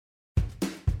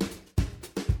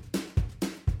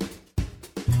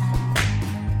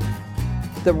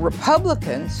the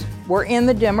Republicans were in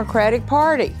the Democratic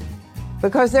Party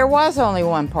because there was only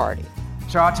one party.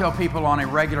 So I tell people on a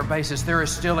regular basis, there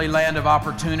is still a land of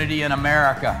opportunity in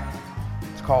America.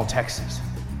 It's called Texas.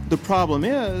 The problem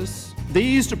is,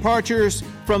 these departures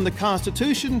from the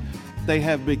Constitution, they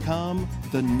have become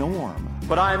the norm.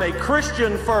 But I am a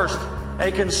Christian first,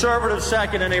 a conservative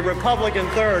second, and a Republican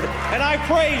third, and I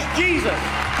praise Jesus.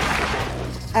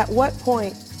 At what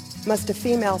point must a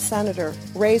female senator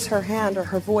raise her hand or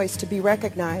her voice to be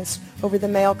recognized over the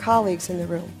male colleagues in the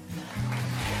room?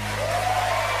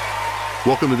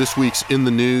 Welcome to this week's In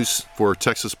the News for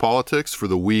Texas Politics for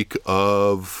the week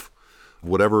of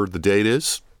whatever the date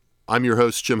is. I'm your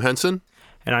host, Jim Henson.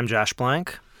 And I'm Josh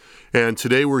Blank. And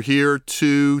today we're here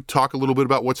to talk a little bit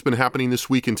about what's been happening this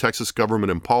week in Texas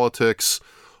government and politics.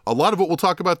 A lot of what we'll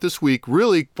talk about this week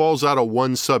really falls out of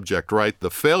one subject, right? The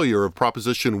failure of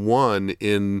Proposition 1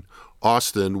 in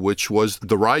Austin, which was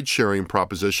the ride-sharing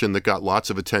proposition that got lots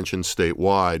of attention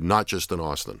statewide, not just in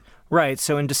Austin. Right.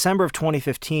 So in December of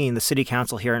 2015, the city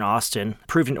council here in Austin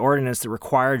approved an ordinance that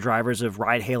required drivers of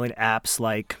ride-hailing apps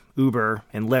like Uber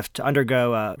and Lyft to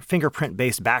undergo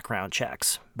fingerprint-based background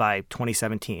checks by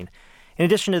 2017. In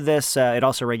addition to this, it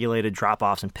also regulated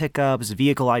drop-offs and pickups,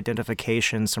 vehicle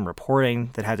identification, some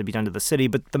reporting that had to be done to the city.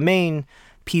 But the main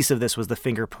piece of this was the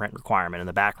fingerprint requirement and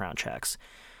the background checks.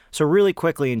 So really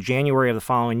quickly, in January of the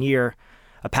following year,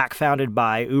 a PAC founded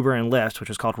by Uber and Lyft, which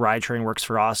was called Ridesharing Works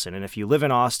for Austin. And if you live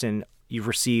in Austin, you've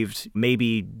received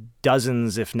maybe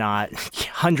dozens, if not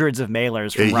hundreds of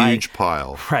mailers from huge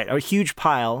pile. Right, a huge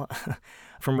pile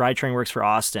from Ridesharing Works for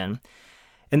Austin.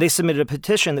 And they submitted a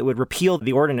petition that would repeal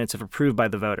the ordinance if approved by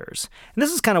the voters. And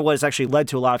this is kind of what has actually led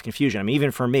to a lot of confusion. I mean,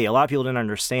 even for me, a lot of people didn't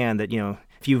understand that,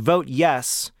 if you vote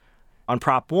yes on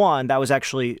Prop 1, that was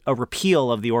actually a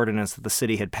repeal of the ordinance that the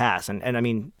city had passed. And I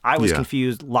mean, I was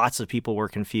confused. Lots of people were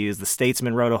confused. The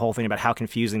Statesman wrote a whole thing about how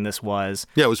confusing this was.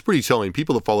 Yeah, it was pretty telling.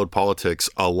 People that followed politics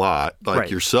a lot, like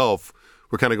yourself,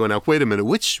 were kind of going, now, wait a minute,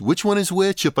 which one is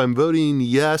which? If I'm voting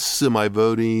yes, am I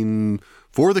voting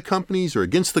for the companies or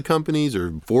against the companies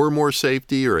or for more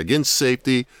safety or against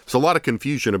safety? There's a lot of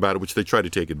confusion about it, which they try to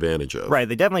take advantage of. Right.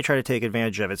 They definitely try to take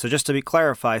advantage of it. So just to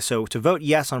clarify, so to vote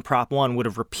yes on Prop 1 would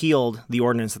have repealed the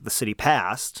ordinance that the city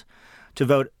passed. To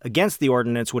vote against the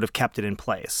ordinance would have kept it in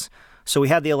place. So we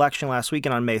had the election last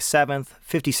weekend on May 7th.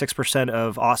 56%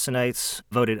 of Austinites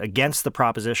voted against the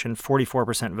proposition.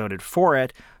 44% voted for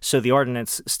it. So the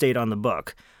ordinance stayed on the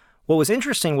book. What was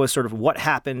interesting was sort of what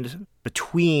happened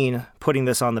between putting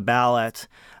this on the ballot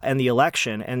and the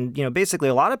election. And, basically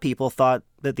a lot of people thought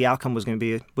that the outcome was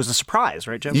a surprise,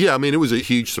 right, Jim? Yeah, I mean, it was a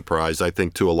huge surprise, I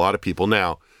think, to a lot of people.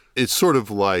 Now, it's sort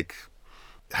of like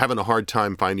having a hard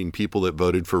time finding people that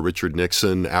voted for Richard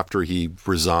Nixon after he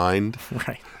resigned.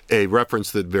 Right. A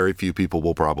reference that very few people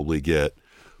will probably get.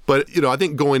 But, I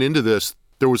think going into this,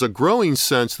 there was a growing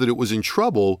sense that it was in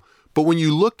trouble. But when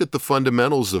you looked at the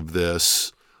fundamentals of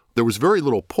this, there was very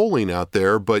little polling out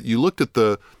there, but you looked at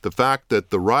the fact that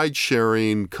the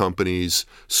ride-sharing companies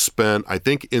spent, I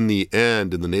think in the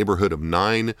end, in the neighborhood of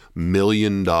 $9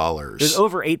 million. It was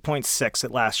over 8.6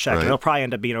 at last check. Right. It'll probably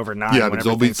end up being over 9. Yeah, but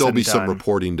there'll be some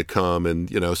reporting to come,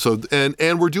 and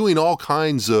and we're doing all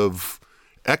kinds of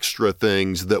extra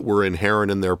things that were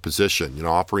inherent in their position.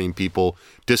 Offering people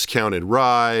discounted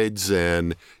rides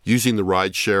and using the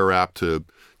rideshare app to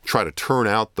try to turn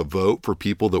out the vote for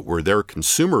people that were their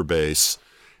consumer base.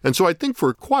 And so I think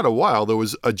for quite a while, there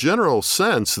was a general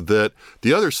sense that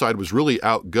the other side was really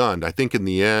outgunned. I think in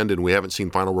the end, and we haven't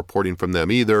seen final reporting from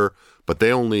them either, but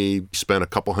they only spent a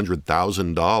couple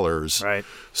 $100,000. Right.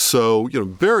 So,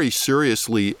 very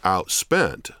seriously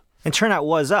outspent. And turnout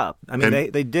was up. I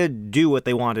mean, they did do what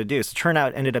they wanted to do. So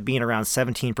turnout ended up being around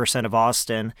 17% of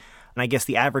Austin. And I guess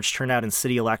the average turnout in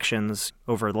city elections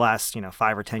over the last,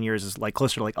 5 or 10 years is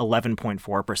closer to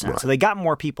 11.4%. Right. So they got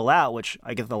more people out, which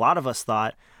I guess a lot of us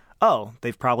thought,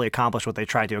 they've probably accomplished what they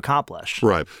tried to accomplish.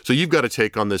 Right. So you've got a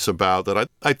take on this about that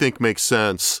I think makes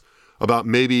sense about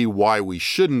maybe why we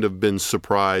shouldn't have been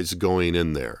surprised going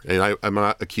in there. And I'm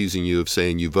not accusing you of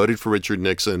saying you voted for Richard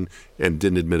Nixon and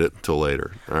didn't admit it until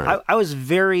later. All right. I was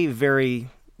very, very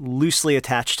loosely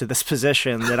attached to this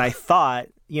position that I thought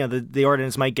the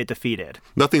ordinance might get defeated.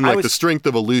 Nothing like the strength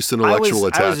of a loose intellectual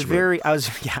attachment. I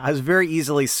was very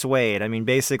easily swayed. I mean,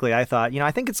 basically, I thought,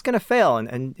 I think it's going to fail.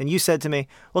 And you said to me,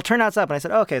 well, turnout's up. And I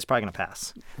said, okay, it's probably going to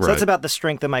pass. So that's about the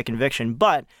strength of my conviction.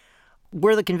 But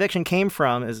where the conviction came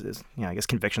from is I guess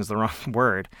conviction is the wrong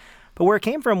word. But where it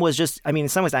came from was just, in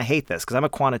some ways, I hate this because I'm a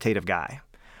quantitative guy.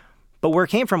 But where it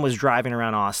came from was driving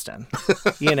around Austin,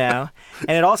 you know?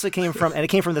 And it also came from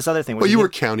this other thing. Well, you were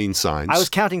counting signs. I was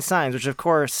counting signs, which of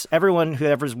course, everyone who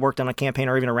ever's worked on a campaign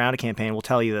or even around a campaign will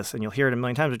tell you this, and you'll hear it a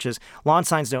million times, which is lawn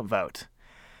signs don't vote.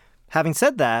 Having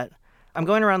said that, I'm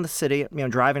going around the city,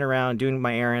 driving around, doing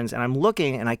my errands, and I'm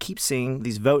looking, and I keep seeing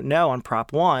these vote no on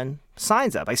Prop 1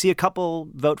 signs up. I see a couple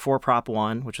vote for Prop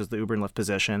 1, which is the Uber and Lyft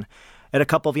position, at a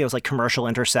couple of, it's like commercial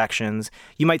intersections.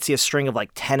 You might see a string of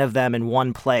like 10 of them in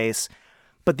one place.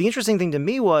 But the interesting thing to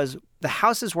me was the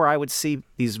houses where I would see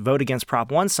these vote against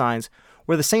Prop 1 signs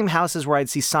were the same houses where I'd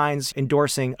see signs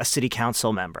endorsing a city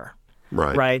council member.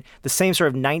 Right. The same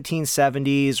sort of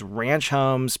 1970s ranch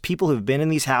homes, people who've been in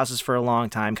these houses for a long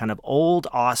time, kind of old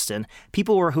Austin,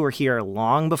 people who were here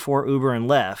long before Uber and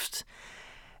Lyft.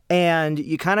 And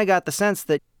you kind of got the sense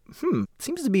that, it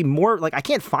seems to be more like I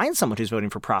can't find someone who's voting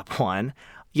for Prop 1,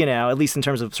 at least in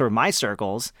terms of sort of my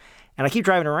circles. And I keep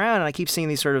driving around and I keep seeing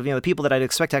these sort of, the people that I'd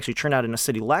expect to actually turn out in a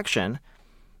city election.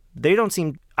 They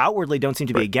outwardly don't seem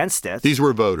to be against it. These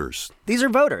were voters. These are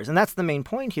voters. And that's the main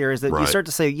point here is that you start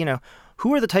to say,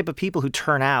 who are the type of people who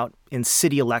turn out in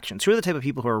city elections? Who are the type of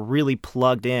people who are really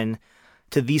plugged in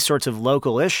to these sorts of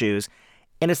local issues?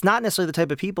 And it's not necessarily the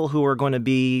type of people who are going to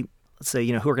be, let's say,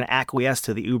 who are going to acquiesce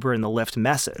to the Uber and the Lyft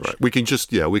message. Right.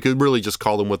 We could really just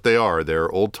call them what they are.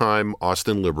 They're old-time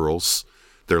Austin liberals.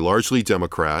 They're largely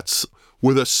Democrats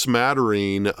with a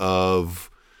smattering of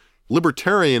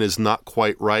libertarian is not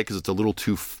quite right because it's a little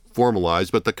too formalized,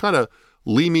 but the kind of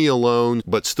leave me alone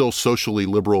but still socially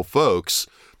liberal folks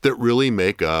that really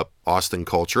make up Austin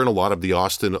culture and a lot of the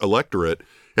Austin electorate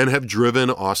and have driven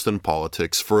Austin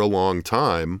politics for a long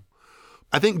time.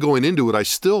 I think going into it, I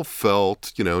still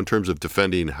felt, in terms of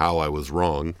defending how I was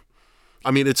wrong,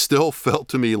 it still felt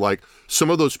to me like some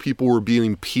of those people were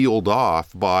being peeled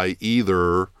off by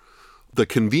either the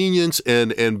convenience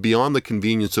and beyond the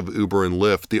convenience of Uber and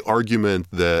Lyft, the argument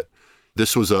that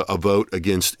this was a vote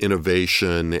against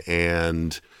innovation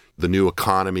and the new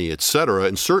economy, et cetera.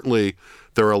 And certainly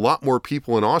there are a lot more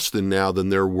people in Austin now than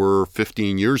there were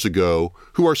 15 years ago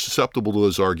who are susceptible to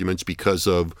those arguments because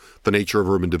of the nature of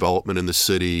urban development in the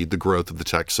city, the growth of the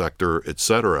tech sector, et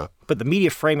cetera. But the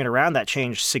media framing around that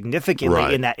changed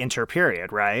significantly in that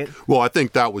interperiod, right? Well, I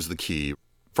think that was the key.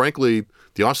 Frankly,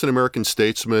 the Austin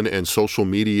American-Statesman and social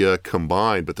media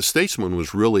combined, but the Statesman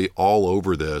was really all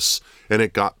over this, and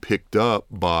it got picked up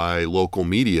by local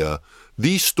media.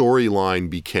 The storyline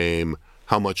became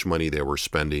how much money they were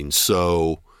spending.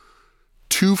 So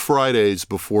 2 Fridays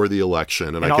before the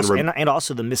election, and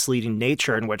also the misleading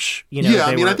nature in which,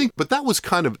 I think, but that was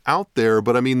kind of out there.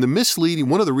 But the misleading,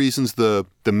 one of the reasons the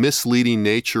misleading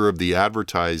nature of the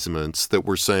advertisements that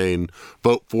were saying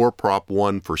vote for Prop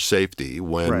 1 for safety,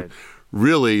 when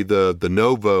really the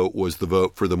no vote was the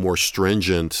vote for the more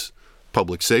stringent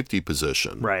public safety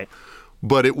position. Right.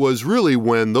 But it was really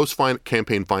when those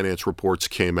campaign finance reports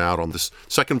came out on this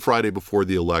second Friday before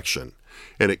the election,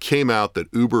 and it came out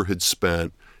that Uber had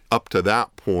spent up to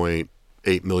that point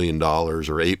 $8 million or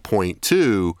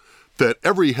 8.2, that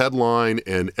every headline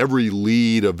and every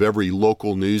lead of every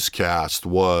local newscast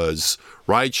was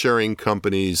ride-sharing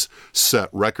companies set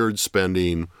record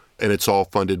spending, and it's all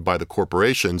funded by the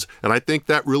corporations. And I think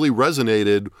that really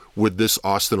resonated with this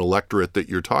Austin electorate that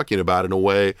you're talking about in a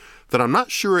way that I'm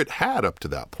not sure it had up to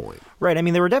that point. Right.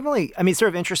 There were definitely, sort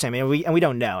of interesting. We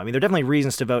don't know. There are definitely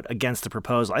reasons to vote against the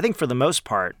proposal. I think for the most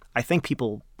part, I think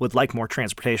people would like more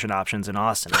transportation options in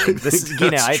Austin. I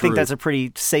think that's a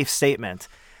pretty safe statement.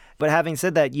 But having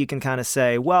said that, you can kind of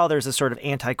say, well, there's a sort of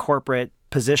anti-corporate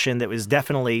position that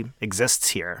definitely exists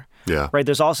here. Yeah. Right.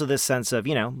 There's also this sense of,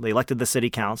 they elected the city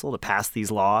council to pass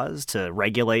these laws to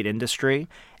regulate industry.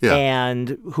 Yeah.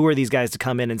 And who are these guys to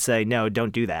come in and say, no,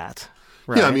 don't do that?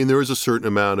 Right? Yeah. There is a certain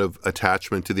amount of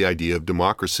attachment to the idea of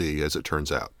democracy, as it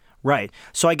turns out. Right.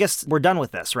 So I guess we're done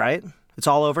with this, right? It's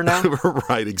all over now?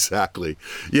 Right, exactly.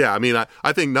 Yeah,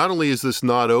 I think not only is this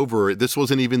not over, this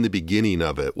wasn't even the beginning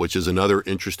of it, which is another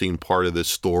interesting part of this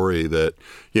story that,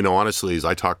 honestly, as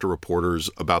I talked to reporters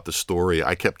about the story,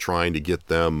 I kept trying to get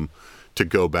them to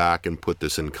go back and put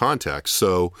this in context.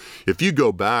 So if you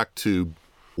go back to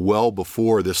well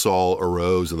before this all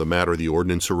arose and the matter of the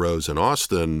ordinance arose in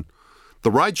Austin,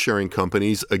 the ride-sharing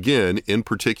companies, again, in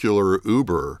particular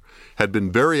Uber, had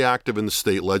been very active in the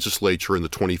state legislature in the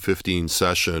 2015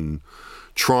 session,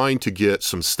 trying to get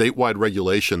some statewide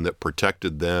regulation that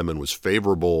protected them and was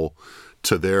favorable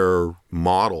to their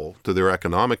model, to their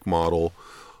economic model,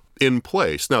 in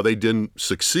place. Now, they didn't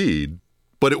succeed,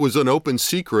 but it was an open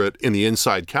secret in the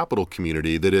inside capital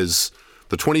community that is,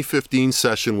 the 2015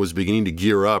 session was beginning to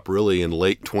gear up really in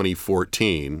late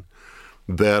 2014.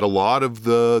 that a lot of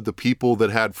the people that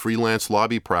had freelance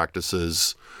lobby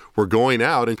practices were going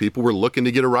out and people were looking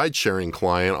to get a ride-sharing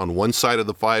client on one side of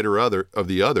the fight or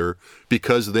the other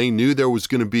because they knew there was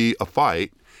going to be a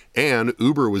fight, and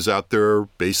Uber was out there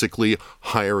basically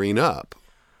hiring up.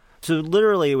 So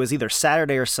literally it was either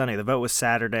Saturday or Sunday. The vote was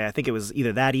Saturday. I think it was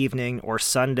either that evening or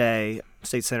Sunday.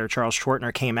 State Senator Charles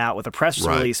Schwartner came out with a press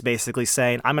release basically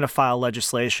saying, I'm going to file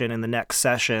legislation in the next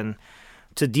session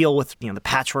to deal with, the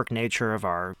patchwork nature of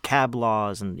our cab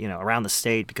laws and, around the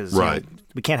state because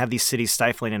we can't have these cities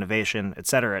stifling innovation, et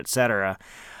cetera, et cetera.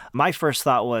 My first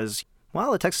thought was,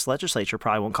 well, the Texas legislature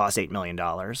probably won't cost $8 million,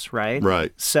 right?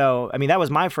 Right. So, that was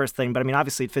my first thing. But,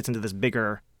 obviously it fits into this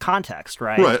bigger context,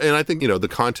 right? Right. And I think, the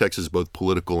context is both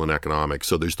political and economic.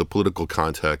 So there's the political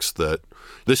context that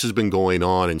this has been going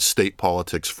on in state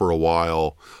politics for a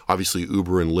while. Obviously,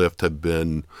 Uber and Lyft have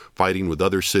been fighting with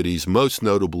other cities, most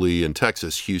notably in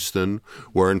Texas, Houston,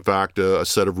 where, in fact, a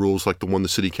set of rules like the one the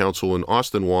city council in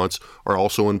Austin wants are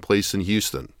also in place in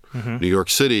Houston. Mm-hmm. New York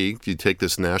City, if you take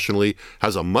this nationally,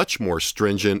 has a much more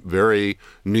stringent, very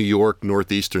New York,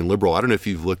 Northeastern liberal. I don't know if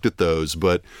you've looked at those,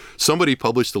 but somebody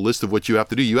published a list of what you have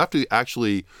to do. You have to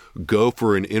actually go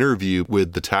for an interview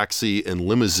with the Taxi and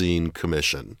Limousine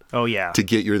Commission. Oh, yeah. To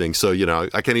get your thing. So,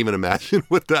 I can't even imagine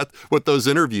what those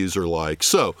interviews are like.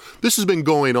 So this has been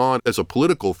going on as a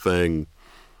political thing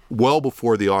well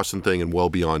before the Austin thing and well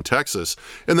beyond Texas.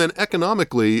 And then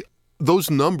economically,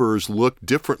 those numbers look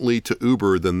differently to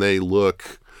Uber than they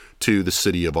look to the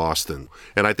city of Austin.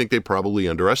 And I think they probably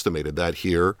underestimated that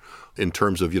here in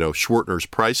terms of, Schwartner's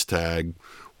price tag.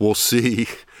 We'll see,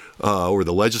 or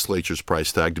the legislature's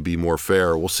price tag to be more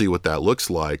fair. We'll see what that looks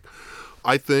like.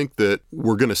 I think that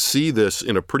we're going to see this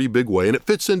in a pretty big way, and it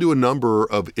fits into a number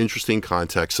of interesting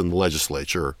contexts in the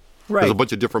legislature. Right. There's a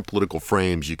bunch of different political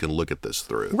frames you can look at this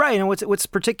through. Right. And what's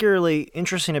particularly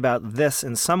interesting about this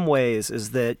in some ways is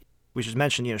that we should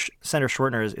mention, Senator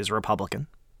Schwartner is a Republican,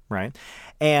 right?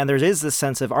 And there is this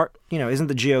sense of, isn't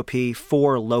the GOP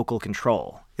for local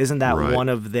control? Isn't that one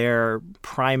of their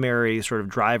primary sort of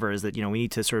drivers that, we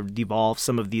need to sort of devolve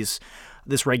some of this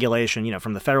regulation,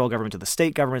 from the federal government to the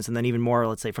state governments, and then even more,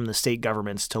 let's say, from the state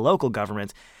governments to local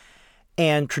governments.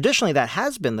 And traditionally that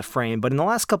has been the frame, but in the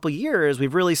last couple of years,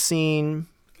 we've really seen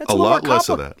a lot less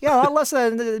of that. Yeah, a lot less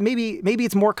of that. Maybe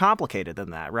it's more complicated than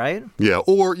that, right? Yeah,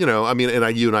 or, you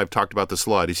and I have talked about this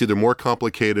a lot. It's either more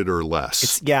complicated or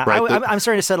less. Right? I'm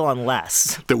starting to settle on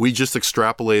less. That we just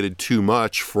extrapolated too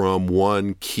much from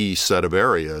one key set of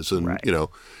areas. And,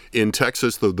 in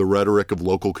Texas, the rhetoric of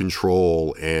local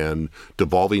control and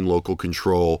devolving local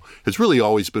control has really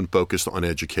always been focused on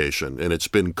education. And it's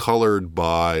been colored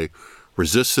by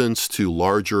resistance to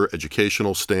larger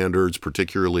educational standards,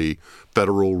 particularly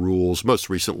federal rules, most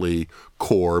recently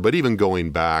core, but even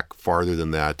going back farther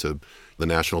than that to the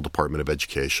National Department of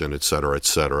Education, et cetera, et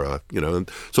cetera. And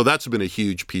so that's been a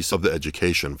huge piece of the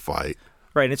education fight.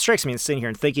 Right. And it strikes me in sitting here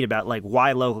and thinking about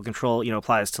why local control,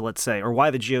 applies to, let's say, or why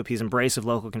the GOP's embrace of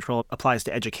local control applies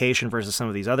to education versus some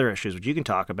of these other issues, which you can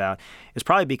talk about, is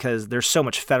probably because there's so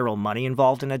much federal money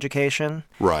involved in education.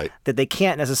 Right. That they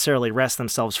can't necessarily wrest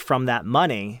themselves from that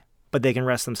money, but they can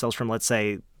wrest themselves from, let's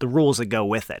say, the rules that go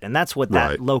with it. And that's what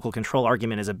that local control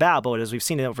argument is about. But as we've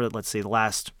seen it over, let's say, the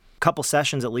last couple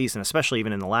sessions at least, and especially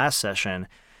even in the last session,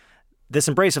 this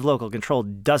embrace of local control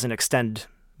doesn't extend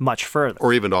much further.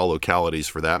 Or even to all localities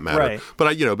for that matter. Right.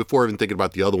 But, before even thinking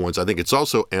about the other ones, I think it's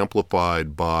also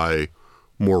amplified by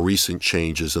more recent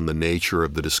changes in the nature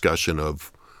of the discussion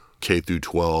of K through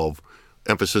 12,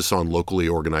 emphasis on locally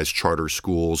organized charter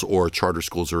schools, or charter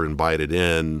schools are invited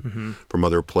in from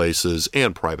other places,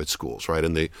 and private schools, right?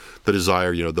 And the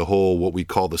desire, the whole what we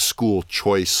call the school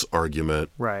choice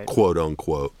argument, quote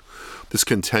unquote. This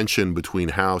contention between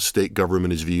how state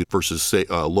government is viewed versus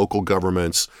local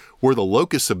governments, where the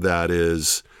locus of that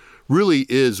really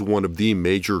is one of the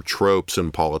major tropes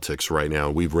in politics right now.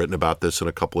 We've written about this in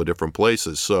a couple of different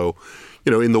places. So,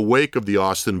 in the wake of the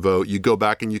Austin vote, you go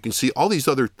back and you can see all these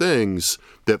other things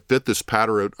that fit this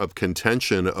pattern of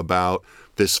contention about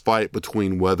this fight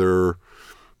between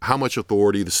how much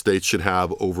authority the state should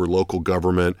have over local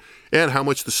government and how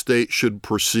much the state should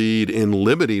proceed in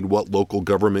limiting what local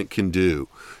government can do.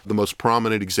 The most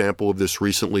prominent example of this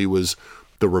recently was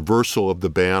the reversal of the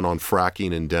ban on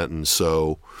fracking in Denton.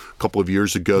 So a couple of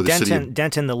years ago,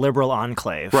 Denton, the liberal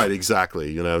enclave. Right,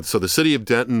 exactly. So the city of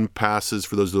Denton passes,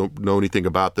 for those who don't know anything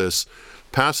about this,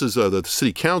 passes the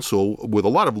city council with a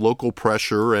lot of local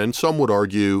pressure, and some would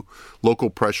argue local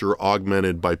pressure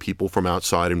augmented by people from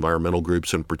outside, environmental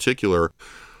groups in particular,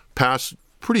 passed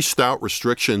pretty stout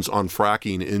restrictions on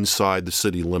fracking inside the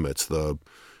city limits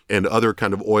and other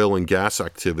kind of oil and gas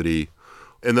activity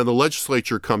And then the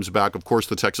legislature comes back. Of course,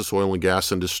 the Texas oil and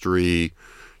gas industry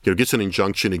gets an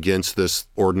injunction against this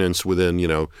ordinance within,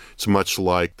 it's much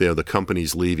like the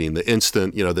company's leaving. The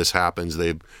instant, this happens,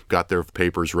 they've got their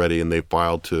papers ready and they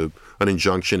filed to an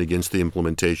injunction against the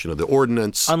implementation of the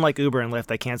ordinance. Unlike Uber and Lyft,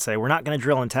 they can't say, we're not going to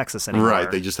drill in Texas anymore.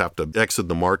 Right. They just have to exit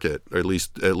the market, or at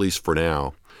least for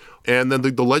now. And then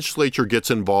the legislature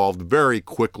gets involved very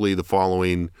quickly the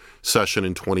following session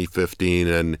in 2015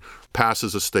 and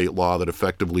passes a state law that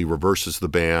effectively reverses the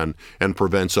ban and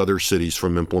prevents other cities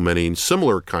from implementing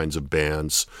similar kinds of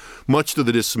bans, much to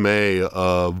the dismay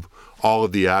of all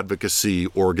of the advocacy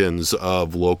organs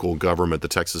of local government, the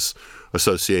Texas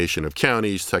Association of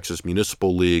Counties, Texas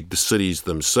Municipal League, the cities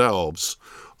themselves.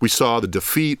 We saw the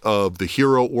defeat of the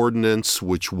HERO ordinance,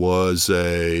 which was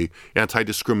a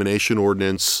anti-discrimination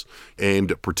ordinance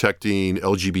aimed at protecting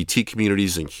LGBT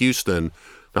communities in Houston.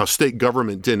 Now, state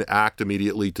government didn't act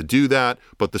immediately to do that,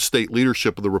 but the state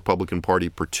leadership of the Republican Party,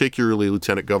 particularly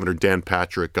Lieutenant Governor Dan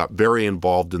Patrick, got very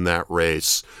involved in that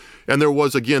race. And there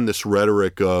was, again, this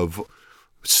rhetoric of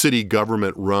city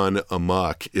government run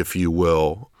amok, if you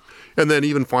will. And then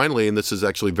even finally, and this is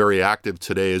actually very active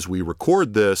today as we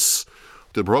record this,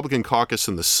 the Republican caucus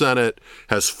in the Senate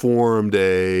has formed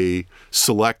a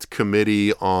select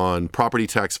committee on property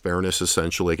tax fairness,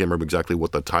 essentially. I can't remember exactly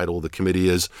what the title of the committee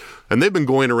is. And they've been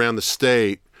going around the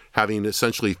state having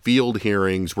essentially field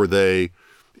hearings where they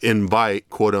invite,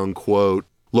 quote unquote,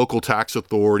 local tax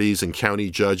authorities and county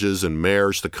judges and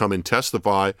mayors to come and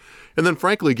testify, and then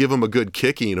frankly give them a good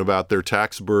kicking about their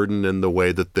tax burden and the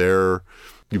way that they're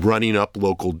running up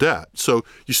local debt. So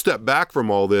you step back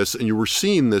from all this and you were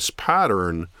seeing this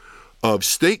pattern of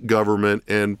state government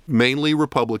and mainly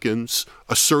Republicans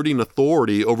asserting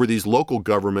authority over these local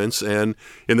governments. And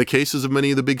in the cases of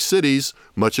many of the big cities,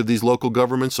 much of these local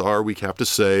governments are, we have to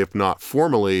say, if not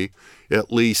formally,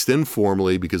 at least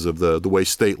informally, because of the way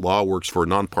state law works for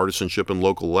nonpartisanship in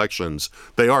local elections,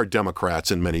 they are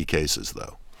Democrats in many cases,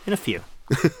 though. In a few.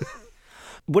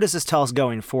 What does this tell us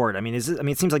going forward?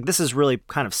 It seems like this is really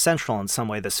kind of central in some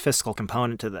way, this fiscal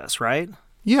component to this, right?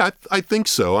 Yeah, I think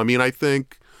so. I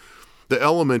think the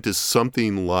element is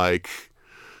something like,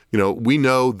 we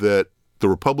know that the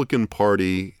Republican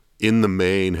Party in the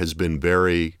main has been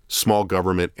very small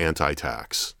government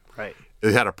anti-tax. Right.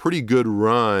 They had a pretty good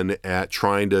run at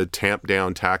trying to tamp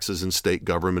down taxes in state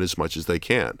government as much as they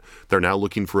can. They're now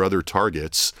looking for other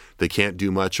targets. They can't do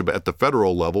much at the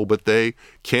federal level, but they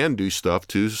can do stuff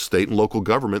to state and local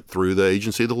government through the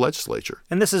agency of the legislature.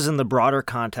 And this is in the broader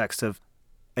context of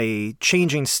a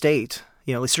changing state,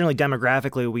 certainly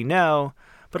demographically we know,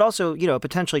 but also,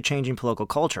 potentially changing political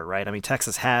culture, right?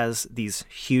 Texas has these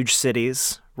huge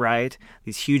cities, right?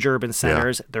 These huge urban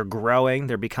centers. Yeah. They're growing.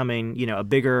 They're becoming, a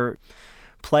bigger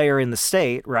player in the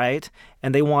state, right?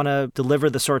 And they want to deliver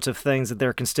the sorts of things that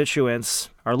their constituents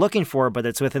are looking for, but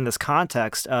it's within this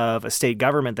context of a state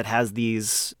government that has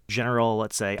these general,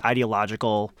 let's say,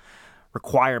 ideological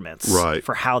requirements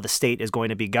for how the state is going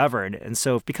to be governed. And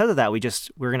so because of that,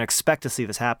 we're going to expect to see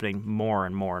this happening more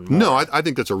and more and more. No, I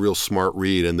think that's a real smart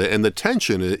read. And the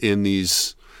tension in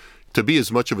these, to be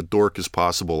as much of a dork as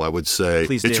possible, I would say,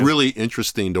 it's really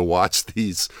interesting to watch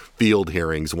these field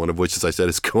hearings, one of which, as I said,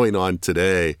 is going on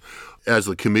today, as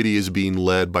the committee is being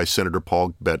led by Senator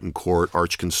Paul Bettencourt,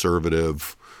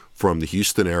 arch-conservative from the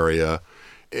Houston area.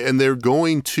 And they're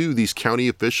going to these county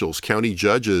officials, county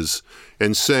judges,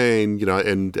 and saying,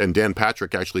 and Dan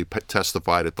Patrick actually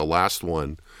testified at the last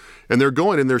one. And they're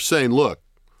going and they're saying, look,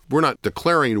 we're not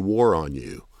declaring war on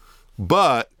you,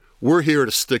 but we're here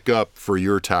to stick up for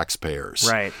your taxpayers.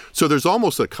 Right. So there's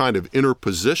almost a kind of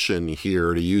interposition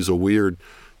here, to use a weird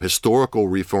historical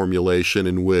reformulation,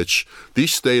 in which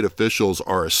these state officials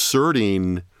are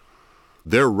asserting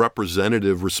their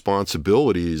representative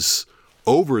responsibilities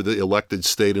over the elected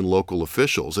state and local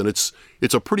officials. And it's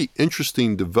a pretty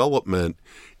interesting development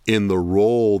in the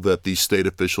role that these state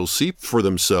officials see for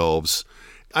themselves.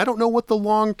 I don't know what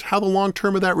how the long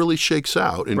term of that really shakes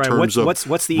out in terms of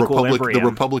what's the equilibrium? The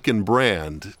Republican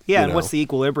brand. Yeah, and what's the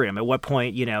equilibrium? At what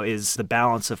point, is the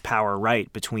balance of power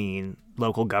right between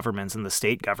local governments and the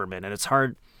state government? And it's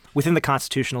hard within the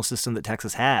constitutional system that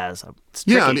Texas has. It's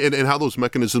tricky. Yeah, and how those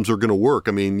mechanisms are going to work.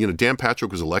 Dan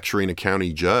Patrick was lecturing a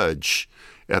county judge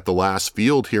at the last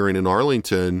field hearing in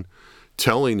Arlington,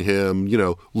 telling him,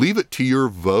 leave it to your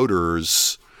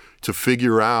voters to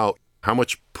figure out how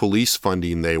much police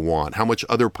funding they want, how much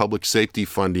other public safety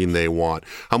funding they want,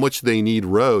 how much they need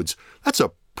roads. That's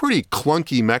a pretty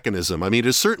clunky mechanism. I mean, at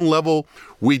a certain level,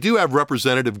 we do have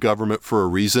representative government for a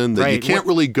reason that you can't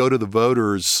really go to the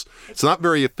voters. It's not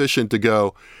very efficient to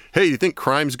go, hey, you think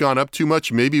crime's gone up too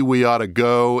much? Maybe we ought to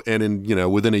go and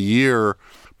within a year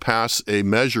pass a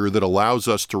measure that allows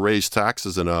us to raise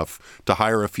taxes enough to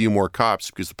hire a few more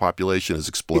cops because the population is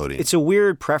exploding. It's a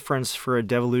weird preference for a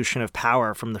devolution of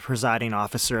power from the presiding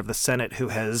officer of the Senate who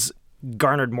has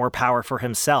garnered more power for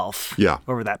himself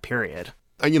over that period.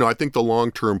 I think the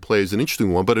long-term play is an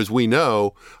interesting one. But as we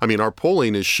know, our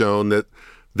polling has shown that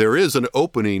there is an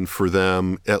opening for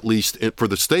them, at least for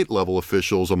the state-level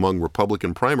officials among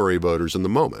Republican primary voters in the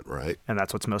moment, right? And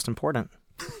that's what's most important.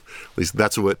 At least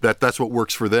that's what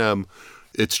works for them.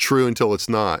 It's true until it's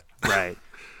not. Right.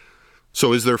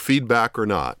 So is there feedback or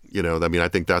not? I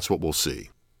think that's what we'll see.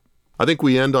 I think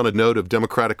we end on a note of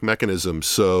democratic mechanisms.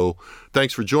 So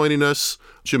thanks for joining us.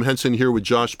 Jim Henson here with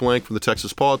Josh Blank from the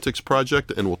Texas Politics Project,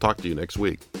 and we'll talk to you next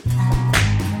week.